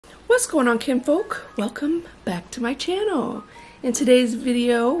What's going on, kinfolk? Welcome back to my channel. In today's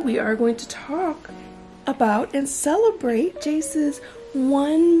video, we are going to talk about and celebrate Jace's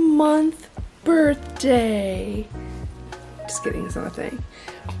 1 month birthday. Just kidding, it's not a thing.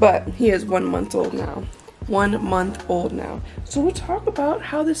 But he is 1 month old now. 1 month old now. So we'll talk about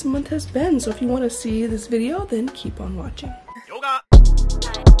how this month has been. So if you want to see this video, then keep on watching. Yoga.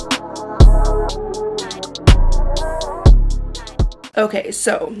 Okay,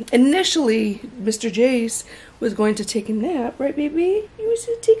 so initially, Mr. Jace was going to take a nap, right, baby? He was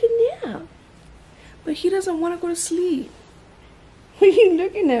going to take a nap. But he doesn't want to go to sleep. What are you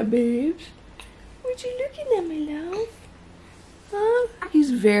looking at, babes? What are you looking at, my love? Huh?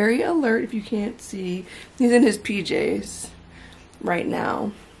 He's very alert, if you can't see. He's in his PJs right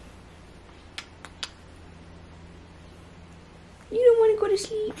now. You don't want to go to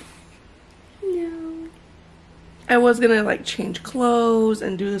sleep? No. I was gonna like change clothes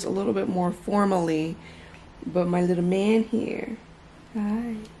and do this a little bit more formally, but my little man here,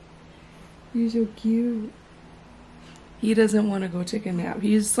 hi, you're so cute. He doesn't want to go take a nap.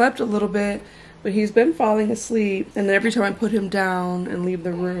 He's slept a little bit, but he's been falling asleep, and then every time I put him down and leave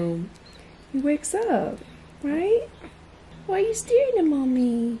the room, he wakes up, right? Why are you staring at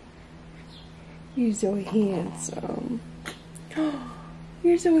mommy? You're so handsome.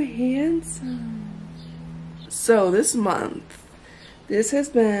 You're so handsome. So this month, this has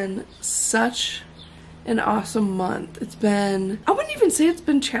been such an awesome month. It's been, I wouldn't even say it's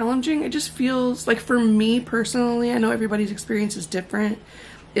been challenging. It just feels like, for me personally, I know everybody's experience is different.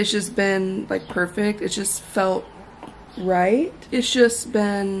 It's just been like perfect. It's just felt right. It's just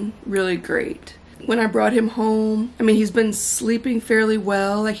been really great. When I brought him home, I mean, he's been sleeping fairly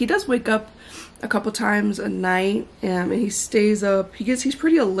well. Like, he does wake up a couple times a night, and he stays up. He's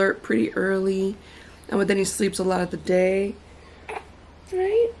pretty alert pretty early. But then he sleeps a lot of the day.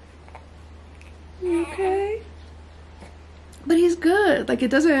 Right? You okay? But he's good. Like, it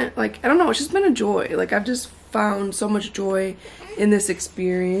doesn't, like, I don't know, it's just been a joy. Like, I've just found so much joy in this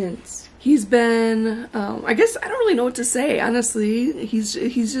experience. He's been, I guess, I don't really know what to say, honestly. He's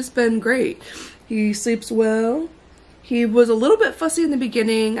just been great. He sleeps well. He was a little bit fussy in the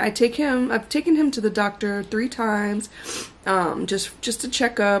beginning. I've taken him to the doctor 3 times, just to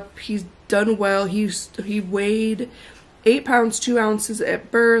check up. He's done well. He weighed 8 pounds 2 ounces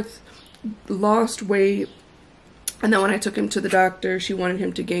at birth, lost weight, and then when I took him to the doctor, she wanted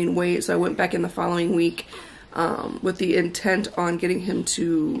him to gain weight, so I went back in the following week with the intent on getting him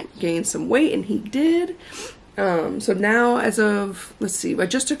to gain some weight, and he did. So now, as of, let's see, I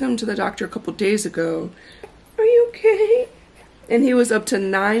just took him to the doctor a couple days ago. Are you okay? And he was up to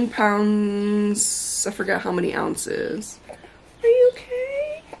 9 pounds, I forgot how many ounces. Are you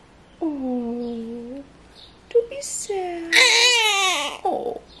okay? Oh, don't be sad.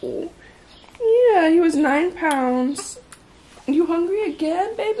 Oh, yeah, he was 9 pounds. You hungry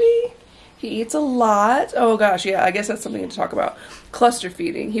again, baby? He eats a lot. Oh gosh, yeah, I guess that's something to talk about. Cluster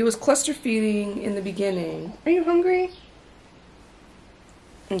feeding. He was cluster feeding in the beginning. Are you hungry?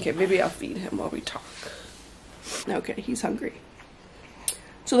 Okay, maybe I'll feed him while we talk. Okay, he's hungry.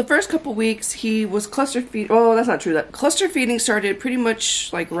 So the first couple weeks he was cluster feeding. Oh, that's not true. That cluster feeding started pretty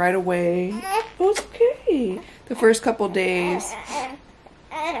much like right away. Oh, it's okay. The first couple days,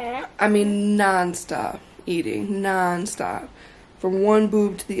 I mean, non-stop eating, non-stop, from one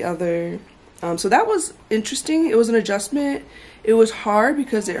boob to the other. So that was interesting. It was an adjustment. It was hard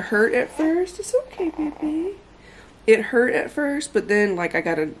because it hurt at first. It's okay, baby. It hurt at first, but then like I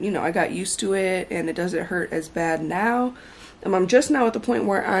got used to it, and it doesn't hurt as bad now. I'm just now at the point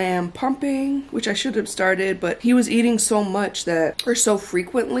where I am pumping, which I should have started, but he was eating so much that, or so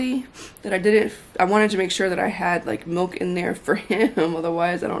frequently, that I wanted to make sure that I had like milk in there for him.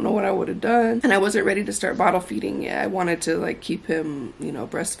 Otherwise, I don't know what I would have done. And I wasn't ready to start bottle feeding yet. I wanted to like keep him,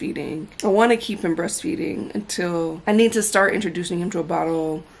 breastfeeding. I want to keep him breastfeeding until I need to start introducing him to a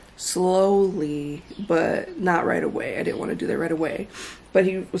bottle slowly, but not right away. I didn't want to do that right away. But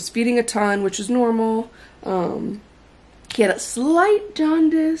he was feeding a ton, which is normal. He had a slight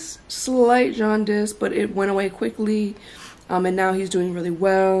jaundice, but it went away quickly, and now he's doing really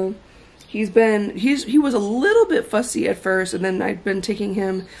well. He was a little bit fussy at first, and then I took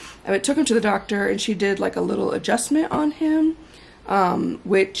him to the doctor, and she did like a little adjustment on him,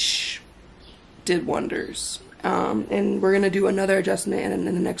 which did wonders. And we're gonna do another adjustment in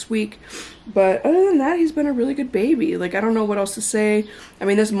the next week. But other than that, he's been a really good baby. Like, I don't know what else to say. I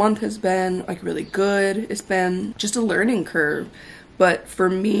mean, this month has been like really good. It's been just a learning curve, but for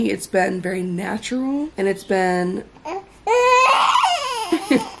me it's been very natural, and it's been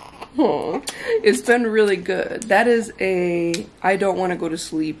Oh, it's been really good. That is a I don't want to go to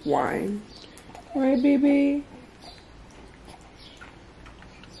sleep whine. Right, baby?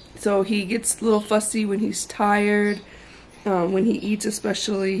 So he gets a little fussy when he's tired. When he eats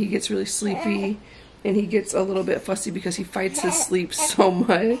especially, he gets really sleepy. And he gets a little bit fussy because he fights his sleep so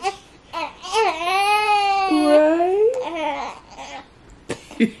much. Right?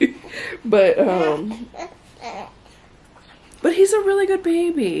 But he's a really good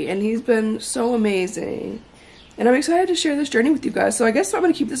baby, and he's been so amazing. And I'm excited to share this journey with you guys. So I guess I'm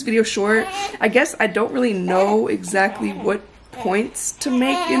going to keep this video short. I guess I don't really know exactly what points to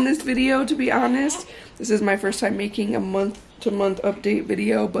make in this video, to be honest. This is my first time making a month-to-month update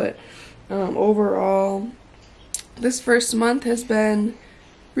video, but overall, this first month has been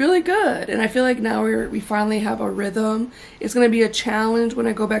really good, and I feel like now we finally have a rhythm. It's gonna be a challenge when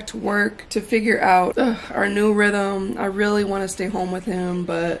I go back to work to figure out our new rhythm. I really want to stay home with him,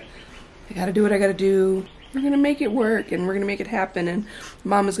 but I gotta do what I gotta do. We're gonna make it work, and we're gonna make it happen, and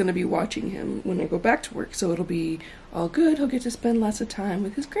Mom is gonna be watching him when I go back to work, so it'll be all good. He'll get to spend lots of time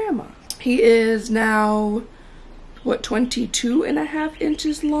with his grandma. He is now, what, 22.5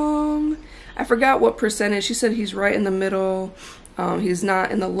 inches long? I forgot what percentage. She said he's right in the middle. He's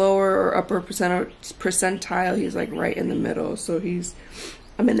not in the lower or upper percentile. He's like right in the middle. So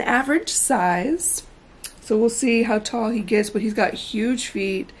I'm an average size. So we'll see how tall he gets, but he's got huge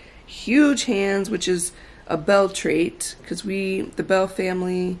feet, huge hands, which is a Bell trait, because the Bell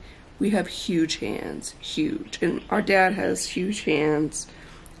family, we have huge hands, huge. And our dad has huge hands.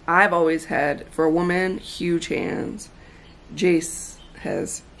 I've always had, for a woman, huge hands. Jace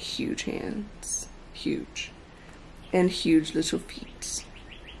has huge hands, huge. And huge little feet.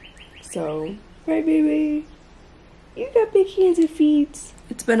 So, right, baby? You got big hands and feet.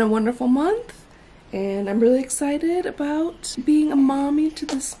 It's been a wonderful month, and I'm really excited about being a mommy to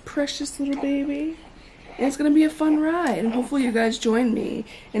this precious little baby. And it's gonna be a fun ride, and hopefully you guys join me.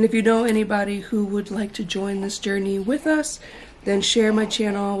 And if you know anybody who would like to join this journey with us, then share my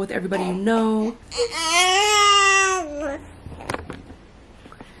channel with everybody you know.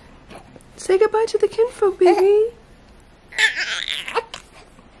 Say goodbye to the kinfolk, baby.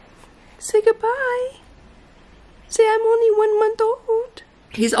 Say goodbye. Say I'm only 1 month old.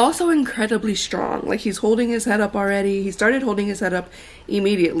 He's also incredibly strong. Like, he's holding his head up already. He started holding his head up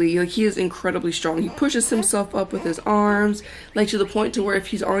immediately. Like, he is incredibly strong. He pushes himself up with his arms, like to the point to where if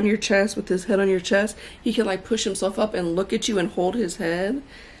he's on your chest with his head on your chest, he can like push himself up and look at you and hold his head.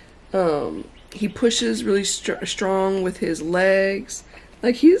 He pushes really strong with his legs.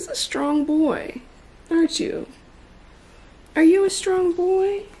 Like, he's a strong boy, aren't you? Are you a strong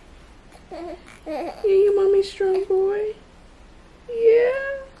boy? Are you mommy's strong boy?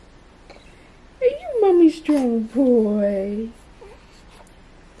 Yeah? Are you mommy's strong boy?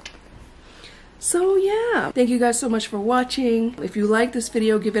 So yeah, thank you guys so much for watching. If you like this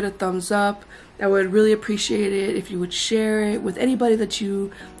video, give it a thumbs up. I would really appreciate it if you would share it with anybody that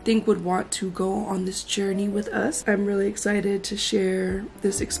you think would want to go on this journey with us. I'm really excited to share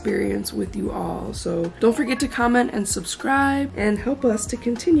this experience with you all. So don't forget to comment and subscribe and help us to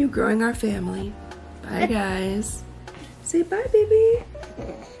continue growing our family. Bye guys. Say bye, baby.